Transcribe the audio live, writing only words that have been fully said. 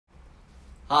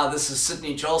Hi, this is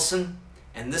Sydney Jolson,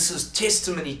 and this is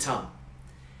Testimony Time.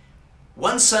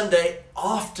 One Sunday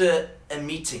after a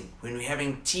meeting, when we're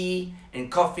having tea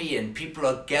and coffee and people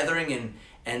are gathering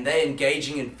and they're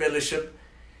engaging in fellowship,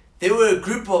 there were a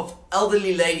group of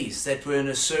elderly ladies that were in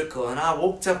a circle, and I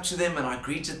walked up to them and I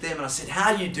greeted them and I said,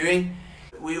 "How are you doing?"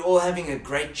 We were all having a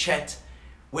great chat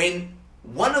when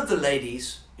one of the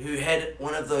ladies who had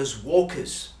one of those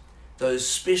walkers, those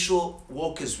special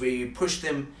walkers where you push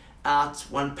them out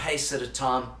one pace at a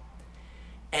time,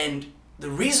 and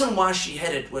the reason why she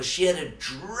had it was she had a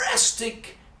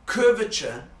drastic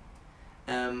curvature,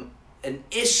 an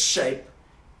S shape,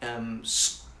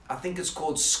 I think it's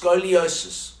called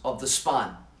scoliosis of the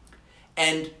spine.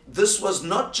 And this was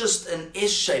not just an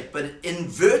S shape, but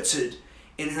inverted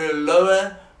in her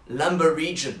lower lumbar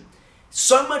region.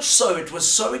 So much so, it was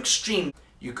so extreme,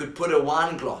 you could put a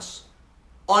wine glass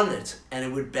on it and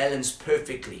it would balance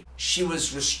perfectly. She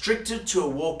was restricted to a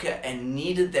walker and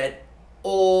needed that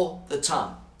all the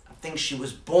time. I think she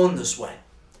was born this way.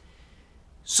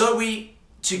 So we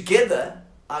together,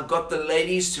 I got the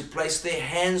ladies to place their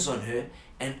hands on her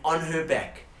and on her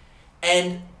back,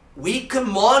 and we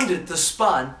commanded the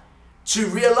spine to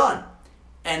realign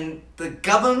and the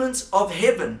government of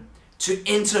heaven to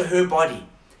enter her body.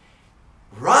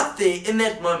 Right there in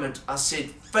that moment, I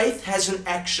said, faith has an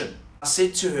action. I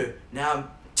said to her, now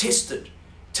tested,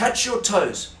 touch your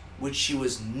toes, which she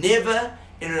was never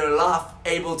in her life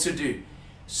able to do.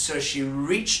 So she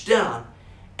reached down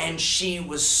and she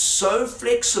was so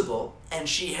flexible and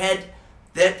she had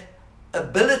that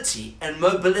ability and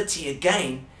mobility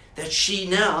again that she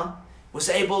now was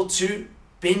able to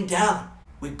bend down.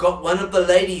 We got one of the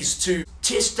ladies to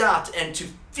test out and to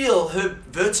feel her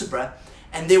vertebra,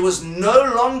 and there was no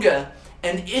longer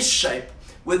an S shape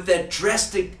with that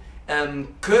drastic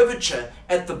curvature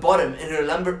at the bottom in her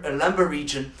lumbar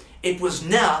region. It was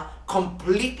now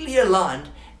completely aligned,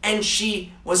 and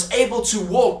she was able to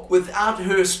walk without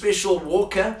her special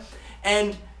walker,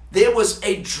 and there was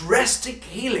a drastic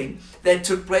healing that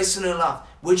took place in her life,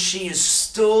 which she is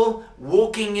still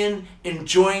walking in,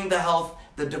 enjoying the health,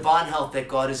 the divine health that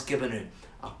God has given her.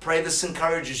 I pray this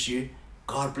encourages you.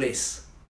 God bless.